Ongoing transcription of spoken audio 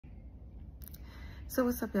So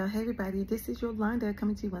what's up, y'all? Hey everybody, this is Yolanda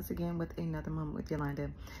coming to you once again with another moment with Yolanda.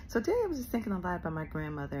 So today I was just thinking a lot about my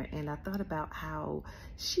grandmother, and I thought about how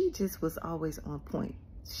she just was always on point.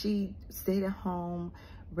 She stayed at home,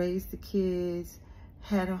 raised the kids,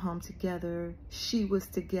 had her home together. She was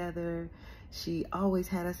together. She always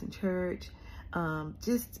had us in church.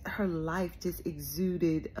 Just her life just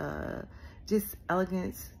exuded just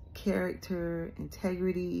elegance, character,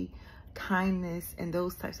 integrity, kindness, and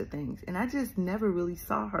those types of things. And I just never really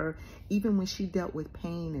saw her, even when she dealt with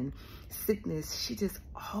pain and sickness, she just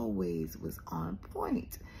always was on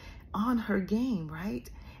point, on her game, right?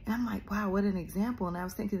 And I'm like, wow, what an example. And I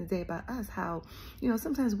was thinking today about us, how,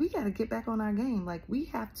 sometimes we got to get back on our game. Like, we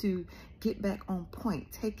have to get back on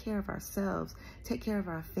point, take care of ourselves, take care of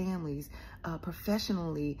our families,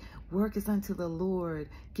 professionally, work as unto the Lord,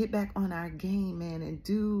 get back on our game, man, and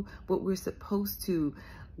do what we're supposed to,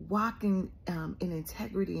 walking in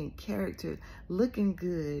integrity and character, looking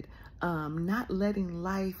good, not letting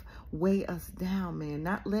life weigh us down, man,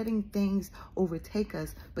 not letting things overtake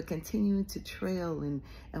us, but continuing to trail and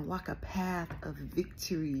walk a path of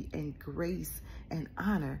victory and grace and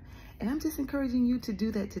honor. And I'm just encouraging you to do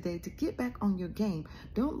that today, to get back on your game.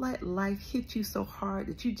 Don't let life hit you so hard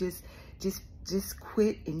that you just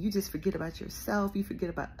quit and you just forget about yourself. You forget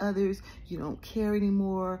about others. You don't care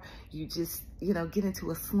anymore. You just, get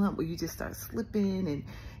into a slump where you just start slipping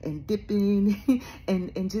and dipping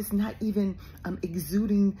and just not even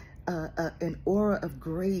exuding an aura of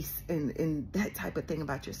grace and that type of thing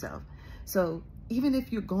about yourself. So even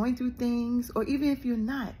if you're going through things, or even if you're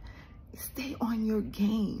not, stay on your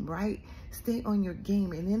game, right? Stay on your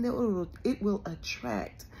game, and then it will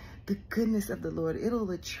attract the goodness of the Lord.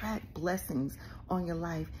 It'll attract blessings on your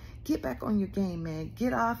life. Get back on your game, man.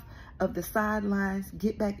 Get off of the sidelines.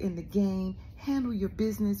 Get back in the game. Handle your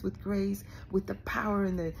business with grace, with the power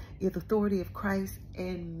and the authority of Christ.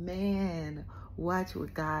 And man, watch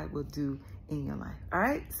what God will do in your life. All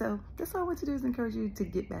right? So that's all I want to do, is encourage you to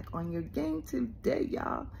get back on your game today,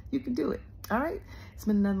 y'all. You can do it. All right? It's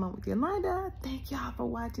been another moment with Yolanda. Thank y'all for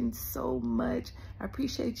watching so much. I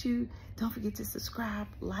appreciate you. Don't forget to subscribe,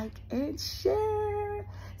 like, and share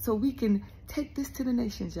so we can take this to the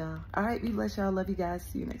nations, y'all. All right? We bless y'all. Love you guys.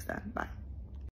 See you next time. Bye.